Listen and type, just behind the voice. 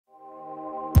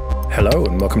Hello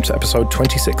and welcome to episode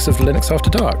 26 of Linux After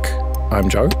Dark. I'm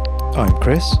Joe. I'm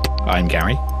Chris. I'm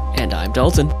Gary. And I'm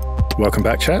Dalton. Welcome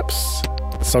back, chaps.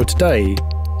 So today,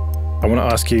 I want to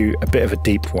ask you a bit of a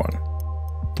deep one.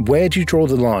 Where do you draw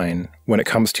the line when it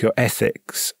comes to your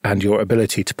ethics and your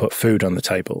ability to put food on the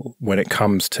table when it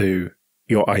comes to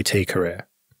your IT career?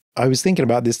 I was thinking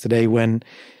about this today when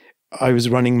I was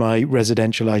running my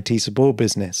residential IT support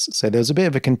business. So there was a bit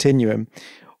of a continuum.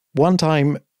 One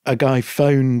time, a guy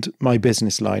phoned my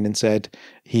business line and said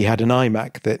he had an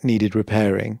iMac that needed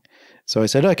repairing. So I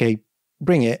said, okay,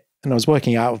 bring it. And I was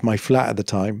working out of my flat at the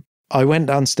time. I went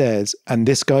downstairs and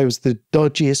this guy was the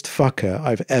dodgiest fucker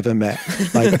I've ever met.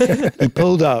 Like, he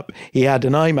pulled up, he had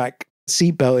an iMac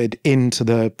seatbelted into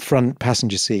the front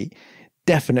passenger seat,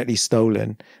 definitely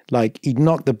stolen. Like, he'd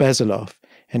knocked the bezel off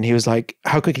and he was like,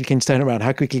 how quickly can you turn it around?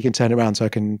 How quickly can you turn it around so I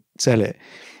can sell it?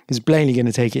 He's plainly going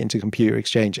to take it into Computer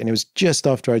Exchange. And it was just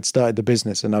after I'd started the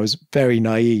business and I was very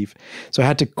naive. So I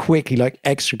had to quickly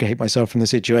extricate myself from the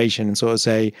situation and sort of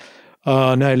say,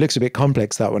 oh no, it looks a bit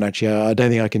complex, that one actually. I don't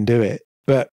think I can do it.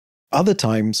 But other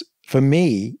times, for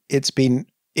me, it's been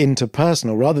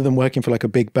interpersonal. Rather than working for a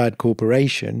big bad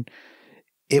corporation,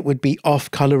 it would be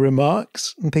off-color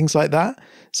remarks and things like that.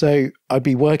 So I'd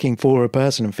be working for a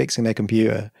person and fixing their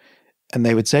computer and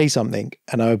they would say something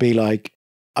and I would be like,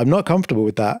 I'm not comfortable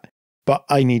with that, but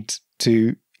I need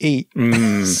to eat.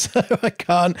 So I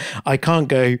can't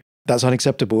go, that's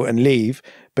unacceptable and leave,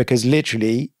 because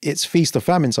literally it's feast or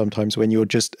famine sometimes when you're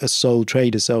just a sole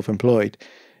trader, self-employed.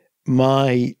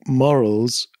 My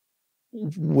morals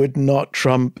would not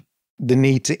trump the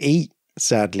need to eat,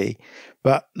 sadly.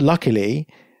 But luckily,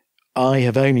 I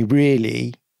have only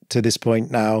really, to this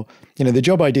point now, the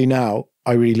job I do now,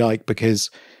 I really like,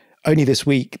 because only this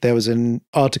week there was an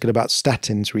article about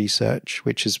statins research,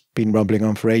 which has been rumbling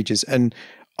on for ages. And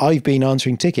I've been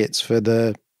answering tickets for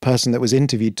the person that was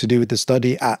interviewed to do with the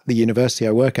study at the university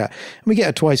I work at. And we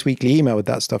get a twice weekly email with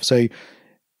that stuff. So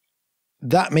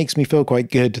that makes me feel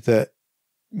quite good that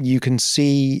you can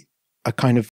see a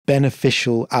kind of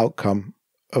beneficial outcome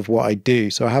of what I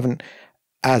do. So I haven't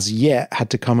as yet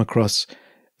had to come across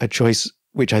a choice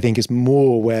which I think is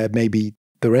more where maybe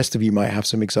the rest of you might have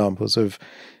some examples of,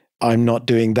 I'm not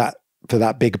doing that for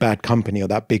that big bad company or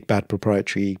that big bad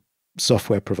proprietary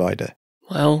software provider.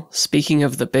 Well, speaking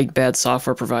of the big bad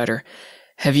software provider,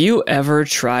 have you ever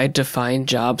tried to find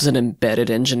jobs in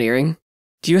embedded engineering?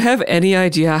 Do you have any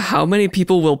idea how many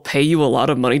people will pay you a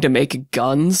lot of money to make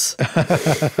guns?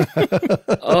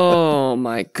 Oh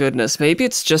my goodness. Maybe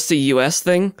it's just a US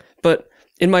thing, but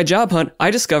in my job hunt,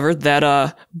 I discovered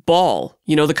that Ball,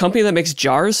 the company that makes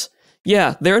jars,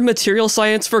 yeah, they're in material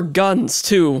science for guns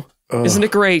too. Isn't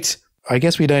it great? I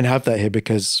guess we don't have that here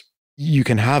because you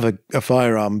can have a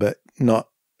firearm, but not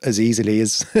as easily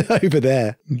as over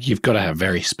there. You've got to have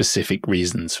very specific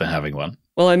reasons for having one.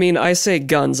 Well, I say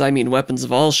guns, I mean weapons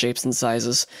of all shapes and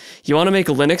sizes. You want to make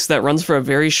a Linux that runs for a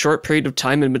very short period of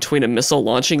time in between a missile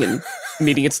launching and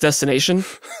meeting its destination?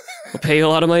 We'll pay you a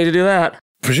lot of money to do that.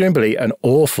 Presumably an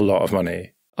awful lot of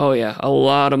money. Oh yeah, a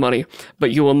lot of money.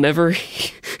 But you will never,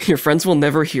 your friends will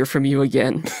never hear from you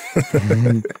again.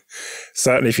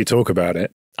 Certainly if you talk about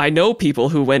it. I know people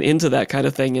who went into that kind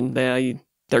of thing and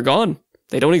they're gone.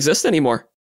 They don't exist anymore.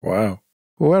 Wow.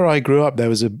 Well, where I grew up, there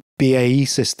was a BAE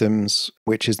Systems,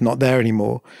 which is not there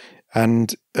anymore.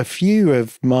 And a few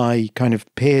of my kind of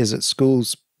peers at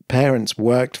school's parents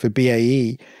worked for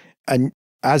BAE. And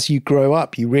as you grow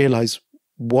up, you realize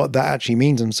what that actually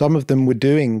means. And some of them were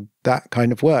doing that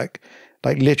kind of work,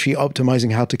 like literally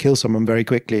optimizing how to kill someone very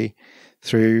quickly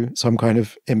through some kind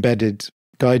of embedded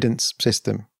guidance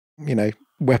system,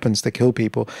 weapons to kill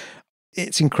people.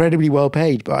 It's incredibly well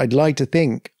paid, but I'd like to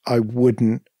think I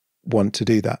wouldn't want to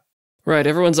do that. Right.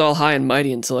 Everyone's all high and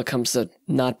mighty until it comes to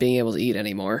not being able to eat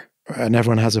anymore. And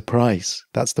everyone has a price.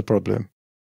 That's the problem.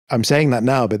 I'm saying that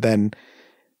now, but then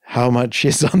how much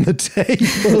is on the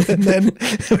table? And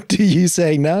then do you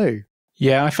say no?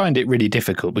 Yeah, I find it really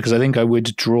difficult because I think I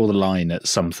would draw the line at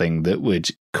something that would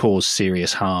cause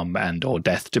serious harm and or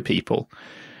death to people.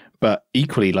 But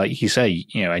equally, like you say,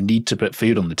 I need to put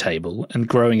food on the table. And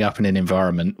growing up in an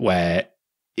environment where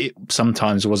it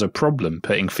sometimes was a problem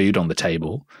putting food on the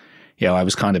table, I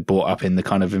was kind of brought up in the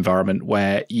kind of environment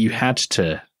where you had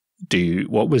to do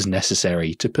what was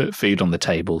necessary to put food on the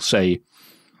table. So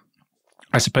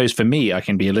I suppose for me, I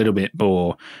can be a little bit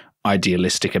more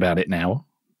idealistic about it now.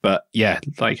 But yeah,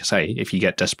 like I say, if you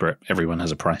get desperate, everyone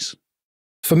has a price.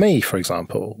 For me, for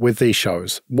example, with these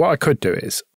shows, what I could do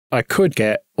is I could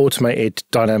get automated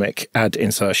dynamic ad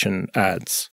insertion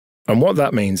ads. And what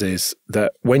that means is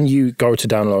that when you go to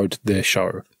download the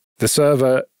show, the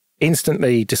server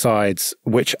instantly decides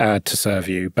which ad to serve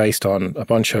you based on a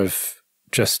bunch of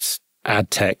just ad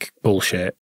tech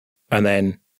bullshit, and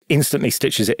then instantly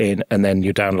stitches it in, and then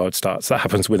your download starts. That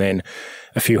happens within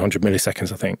a few hundred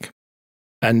milliseconds, I think.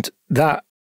 And that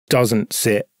doesn't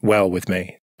sit well with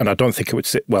me. And I don't think it would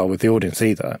sit well with the audience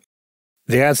either.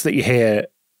 The ads that you hear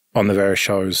on the various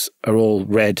shows are all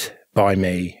read by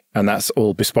me, and that's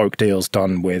all bespoke deals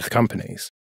done with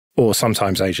companies, or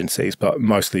sometimes agencies, but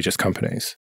mostly just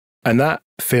companies. And that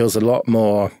feels a lot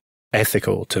more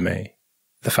ethical to me.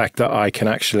 The fact that I can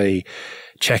actually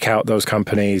check out those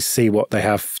companies, see what they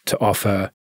have to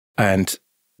offer, and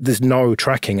there's no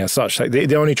tracking as such. Like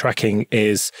the only tracking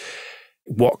is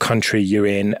what country you're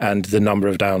in and the number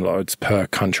of downloads per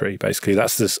country, basically.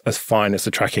 That's as fine as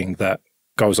the tracking that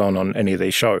goes on any of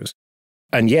these shows.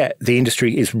 And yet the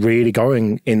industry is really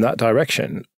going in that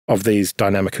direction of these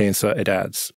dynamically inserted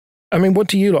ads. I mean, what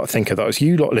do you lot think of those?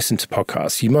 You lot listen to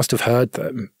podcasts. You must have heard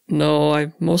them. No,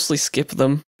 I mostly skip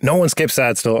them. No one skips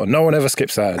ads, Dalton. No one ever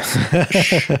skips ads.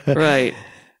 Right.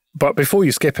 But before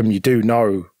you skip them, you do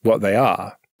know what they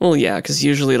are. Well, yeah, because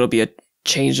usually it'll be a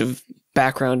change of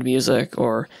background music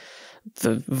or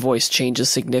the voice changes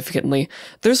significantly.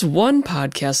 There's one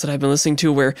podcast that I've been listening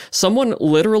to where someone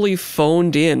literally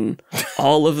phoned in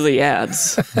all of the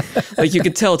ads. Like, you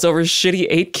could tell it's over shitty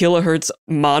 8 kilohertz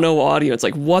mono audio. It's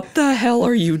like, what the hell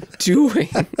are you doing?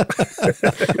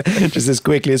 Just as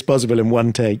quickly as possible in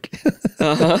one take.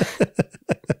 Uh-huh.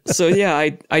 So yeah,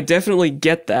 I definitely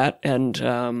get that. And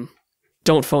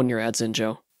don't phone your ads in,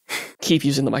 Joe. Keep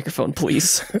using the microphone,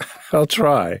 please. I'll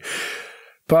try.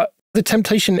 But the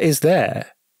temptation is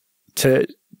there to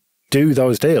do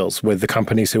those deals with the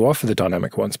companies who offer the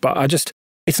dynamic ones. But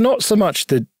it's not so much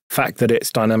the fact that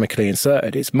it's dynamically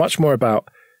inserted. It's much more about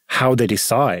how they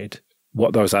decide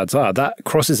what those ads are. That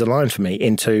crosses a line for me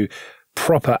into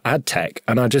proper ad tech,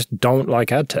 and I just don't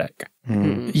like ad tech.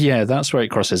 Yeah, that's where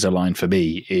it crosses a line for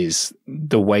me, is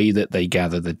the way that they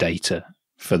gather the data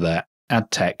for their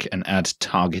ad tech and ad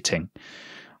targeting.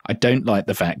 I don't like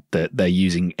the fact that they're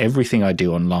using everything I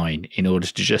do online in order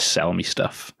to just sell me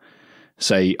stuff.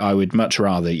 So I would much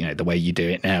rather, the way you do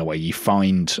it now, where you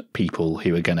find people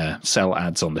who are going to sell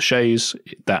ads on the shows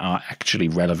that are actually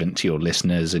relevant to your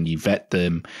listeners, and you vet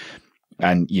them.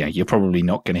 And you're probably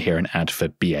not going to hear an ad for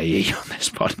BAE on this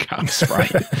podcast,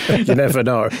 right? You never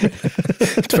know.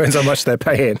 Depends how much they're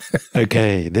paying.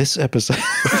 Okay, this episode.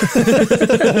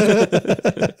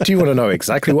 Do you want to know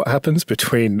exactly what happens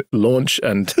between launch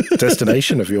and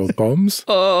destination of your bombs?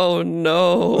 Oh,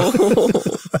 no.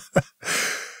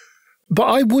 But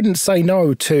I wouldn't say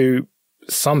no to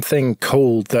something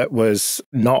cool that was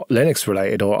not Linux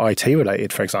related or IT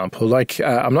related, for example. Like,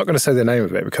 I'm not going to say the name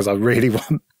of it because I really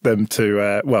want them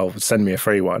to, send me a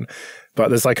free one. But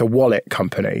there's like a wallet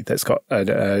company that's got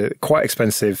quite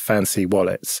expensive, fancy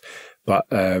wallets, but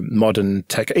modern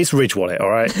tech. It's Ridge Wallet, all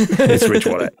right? It's Ridge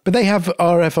Wallet. But they have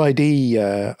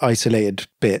RFID isolated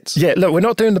bits. Yeah, look, we're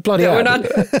not doing the bloody ad. We're not.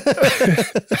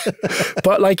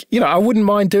 But I wouldn't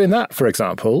mind doing that, for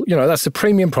example. That's a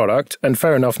premium product, and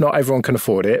fair enough, not everyone can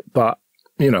afford it, but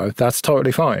that's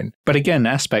totally fine. But again,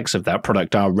 aspects of that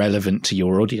product are relevant to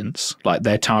your audience. Like,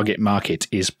 their target market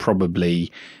is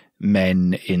probably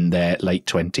men in their late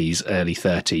 20s, early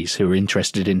 30s who are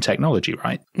interested in technology,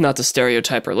 right? Not to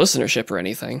stereotype our listenership or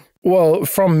anything. Well,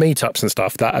 from meetups and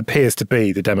stuff, that appears to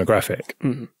be the demographic.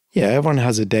 Mm-hmm. Yeah, everyone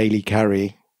has a daily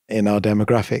carry in our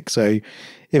demographic. So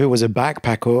if it was a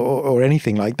backpack or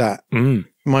anything like that,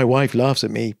 my wife laughs at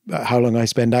me at how long I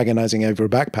spend agonizing over a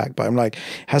backpack. But I'm like, it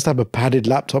has to have a padded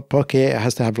laptop pocket. It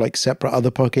has to have like separate other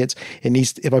pockets. It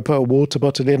needs, if I put a water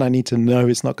bottle in, I need to know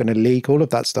it's not going to leak, all of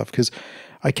that stuff. Because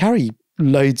I carry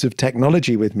loads of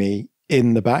technology with me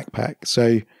in the backpack.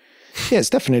 So yeah, it's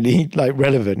definitely like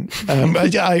relevant.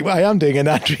 I am doing an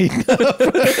ad read.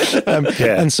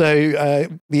 Yeah. And so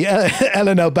the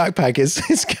LNL backpack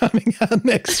is coming out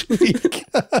next week.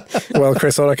 Well,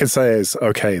 Chris, all I can say is,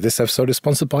 okay, this episode is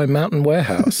sponsored by Mountain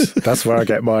Warehouse. That's where I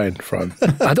get mine from.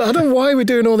 I don't know why we're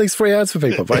doing all these free ads for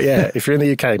people, but yeah, if you're in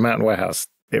the UK, Mountain Warehouse,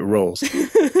 it rules.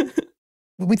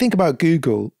 When we think about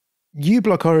Google,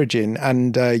 uBlock Origin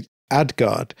and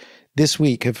AdGuard this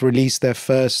week have released their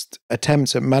first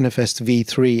attempts at Manifest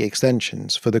v3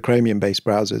 extensions for the Chromium-based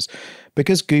browsers,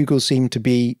 because Google seemed to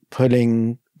be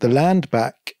pulling the land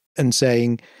back and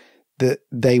saying that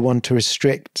they want to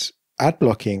restrict ad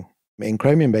blocking in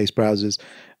Chromium-based browsers.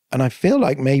 And I feel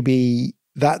like maybe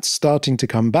that's starting to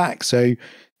come back. So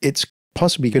it's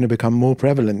possibly going to become more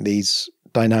prevalent, these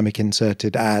dynamic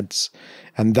inserted ads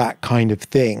and that kind of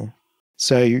thing.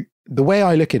 So the way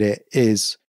I look at it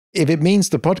is, if it means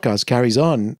the podcast carries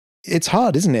on, it's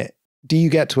hard, isn't it? do you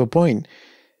get to a point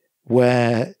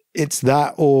where it's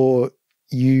that, or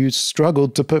you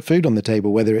struggled to put food on the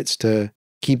table, whether it's to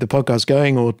keep the podcast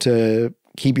going or to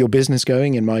keep your business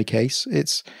going? In my case,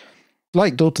 it's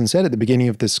like Dalton said at the beginning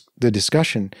of the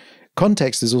discussion,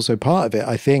 context is also part of it.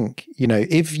 I think,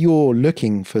 if you're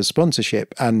looking for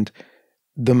sponsorship and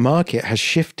the market has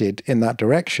shifted in that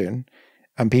direction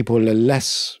and people are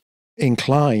less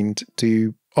inclined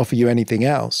to offer you anything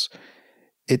else,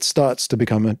 it starts to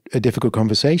become a difficult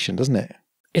conversation, doesn't it?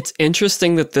 It's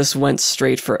interesting that this went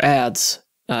straight for ads,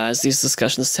 as these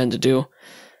discussions tend to do.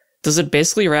 Does it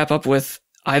basically wrap up with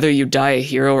either you die a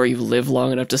hero or you live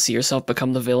long enough to see yourself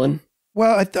become the villain?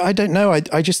 Well, I don't know. It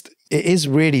is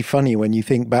really funny when you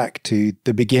think back to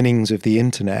the beginnings of the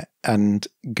internet and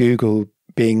Google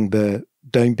being the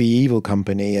don't be evil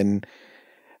company, and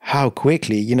how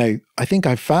quickly, I think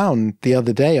I found the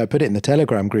other day, I put it in the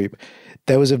Telegram group,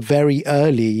 there was a very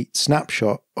early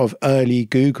snapshot of early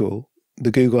Google,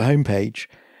 the Google homepage,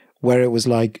 where it was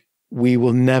like, we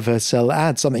will never sell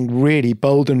ads, something really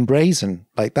bold and brazen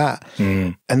like that.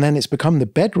 And then it's become the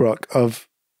bedrock of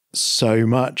so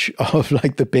much of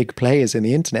like the big players in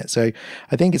the internet. So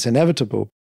I think it's inevitable.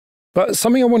 But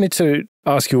something I wanted to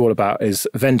ask you all about is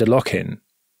vendor lock-in.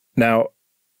 Now,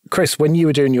 Chris, when you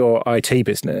were doing your IT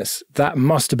business, that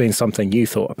must have been something you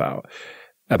thought about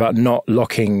not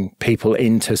locking people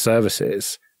into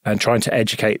services and trying to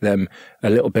educate them a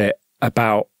little bit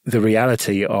about the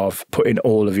reality of putting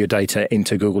all of your data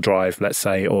into Google Drive, let's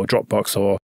say, or Dropbox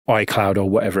or iCloud or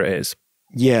whatever it is.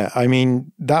 Yeah, I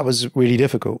mean, that was really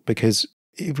difficult because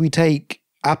if we take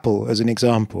Apple as an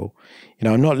example,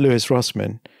 I'm not Lewis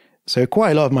Rossman, so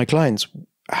quite a lot of my clients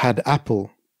had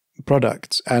Apple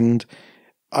products, and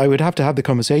I would have to have the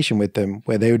conversation with them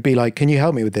where they would be like, can you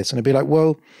help me with this? And I'd be like,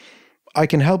 well, I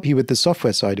can help you with the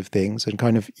software side of things and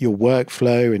kind of your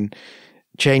workflow and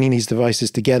chaining these devices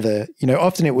together.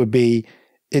 Often it would be,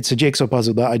 it's a jigsaw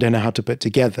puzzle that I don't know how to put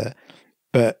together,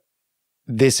 but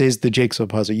this is the jigsaw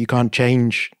puzzle. You can't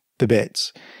change the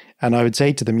bits. And I would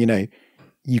say to them,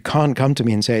 you can't come to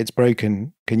me and say it's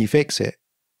broken. Can you fix it?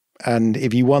 And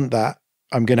if you want that,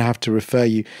 I'm going to have to refer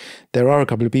you. There are a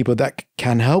couple of people that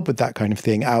can help with that kind of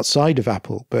thing outside of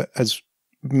Apple. But as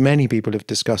many people have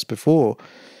discussed before,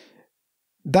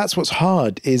 that's what's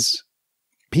hard is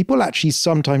people actually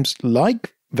sometimes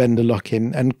like vendor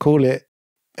lock-in and call it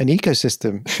an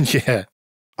ecosystem. Yeah.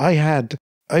 I had,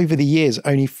 over the years,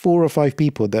 only 4 or 5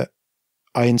 people that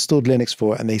I installed Linux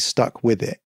for and they stuck with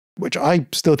it, which I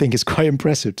still think is quite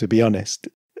impressive, to be honest.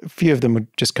 A few of them would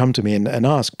just come to me and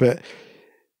ask, but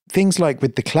things like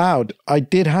with the cloud, I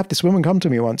did have this woman come to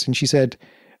me once and she said,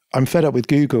 I'm fed up with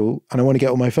Google and I want to get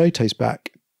all my photos back.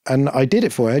 And I did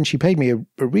it for her and she paid me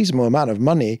a reasonable amount of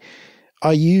money.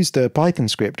 I used a Python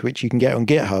script, which you can get on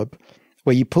GitHub,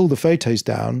 where you pull the photos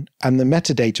down and the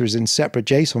metadata is in separate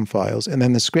JSON files. And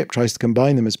then the script tries to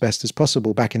combine them as best as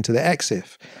possible back into the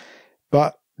EXIF.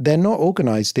 But they're not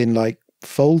organized in like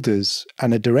folders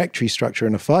and a directory structure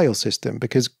and a file system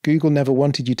because Google never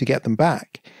wanted you to get them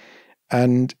back.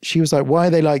 And she was like, why are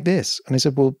they like this? And I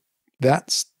said, well,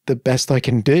 that's the best I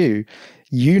can do.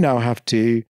 You now have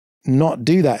to not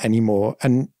do that anymore.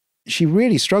 And she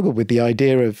really struggled with the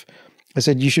idea of, I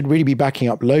said, you should really be backing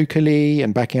up locally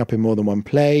and backing up in more than one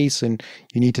place. And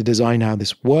you need to design how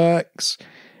this works.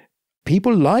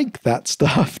 People like that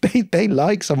stuff. They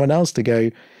like someone else to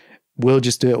go, we'll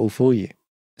just do it all for you.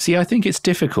 See, I think it's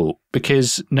difficult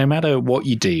because no matter what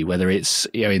you do, whether it's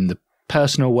in the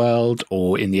personal world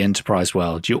or in the enterprise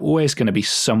world, you're always going to be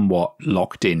somewhat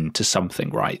locked into something,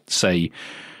 right? So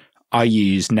I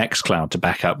use Nextcloud to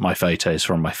back up my photos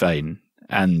from my phone.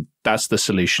 And that's the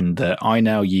solution that I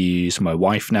now use, my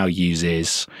wife now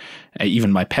uses,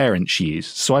 even my parents use.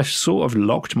 So I've sort of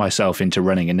locked myself into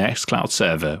running a Nextcloud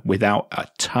server without a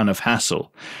ton of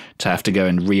hassle to have to go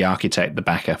and re-architect the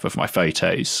backup of my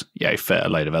photos, for a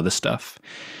load of other stuff.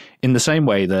 In the same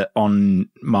way that on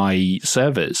my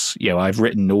servers, I've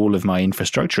written all of my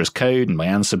infrastructure as code and my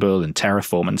Ansible and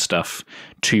Terraform and stuff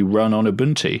to run on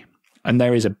Ubuntu. And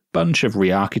there is a bunch of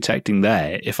re-architecting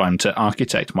there if I'm to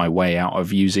architect my way out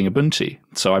of using Ubuntu.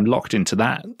 So I'm locked into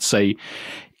that. So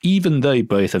even though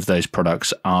both of those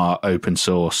products are open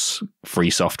source, free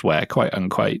software, quote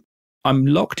unquote, I'm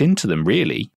locked into them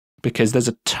really because there's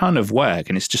a ton of work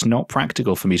and it's just not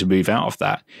practical for me to move out of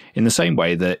that. In the same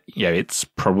way that, it's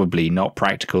probably not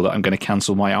practical that I'm going to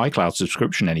cancel my iCloud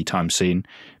subscription anytime soon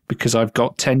because I've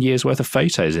got 10 years worth of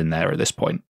photos in there at this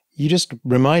point. You just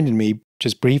reminded me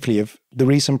just briefly of the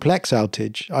recent Plex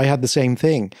outage. I had the same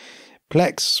thing.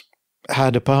 Plex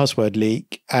had a password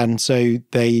leak, and so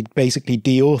they basically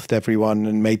de-authed everyone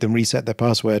and made them reset their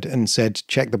password and said,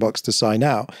 check the box to sign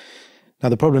out. Now,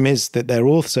 the problem is that their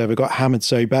auth server got hammered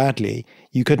so badly,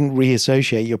 you couldn't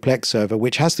reassociate your Plex server,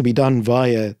 which has to be done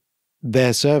via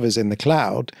their servers in the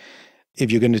cloud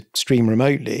if you're going to stream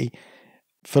remotely,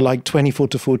 for like 24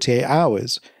 to 48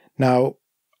 hours. Now,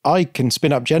 I can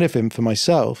spin up Jellyfin for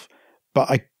myself,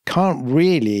 but I can't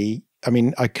really, I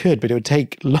mean, I could, but it would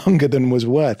take longer than was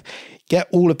worth. Get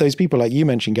all of those people, like you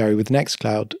mentioned, Gary, with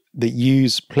Nextcloud that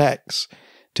use Plex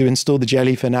to install the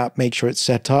Jellyfin app, make sure it's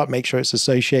set up, make sure it's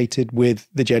associated with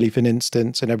the Jellyfin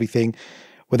instance and everything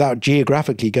without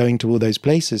geographically going to all those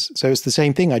places. So it's the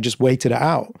same thing. I just waited it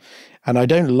out. And I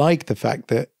don't like the fact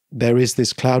that there is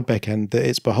this cloud backend that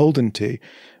it's beholden to,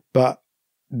 but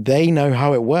they know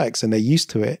how it works and they're used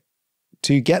to it.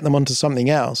 To get them onto something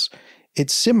else,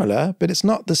 it's similar, but it's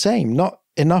not the same, not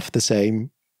enough the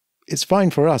same. It's fine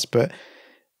for us, but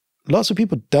lots of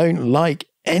people don't like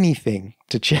anything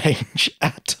to change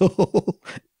at all.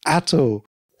 At all.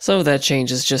 Some of that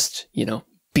change is just,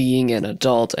 being an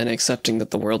adult and accepting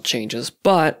that the world changes.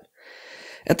 But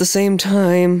at the same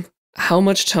time, how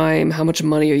much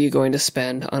money are you going to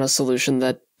spend on a solution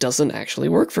that doesn't actually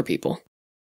work for people?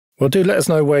 Well, do let us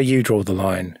know where you draw the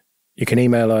line. You can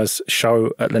email us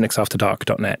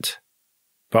show@linuxafterdark.net.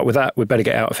 But with that, we'd better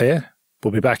get out of here.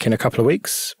 We'll be back in a couple of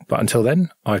weeks. But until then,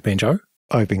 I've been Joe.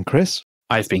 I've been Chris.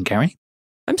 I've been Gary.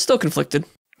 I'm still conflicted.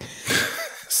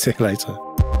 See you later.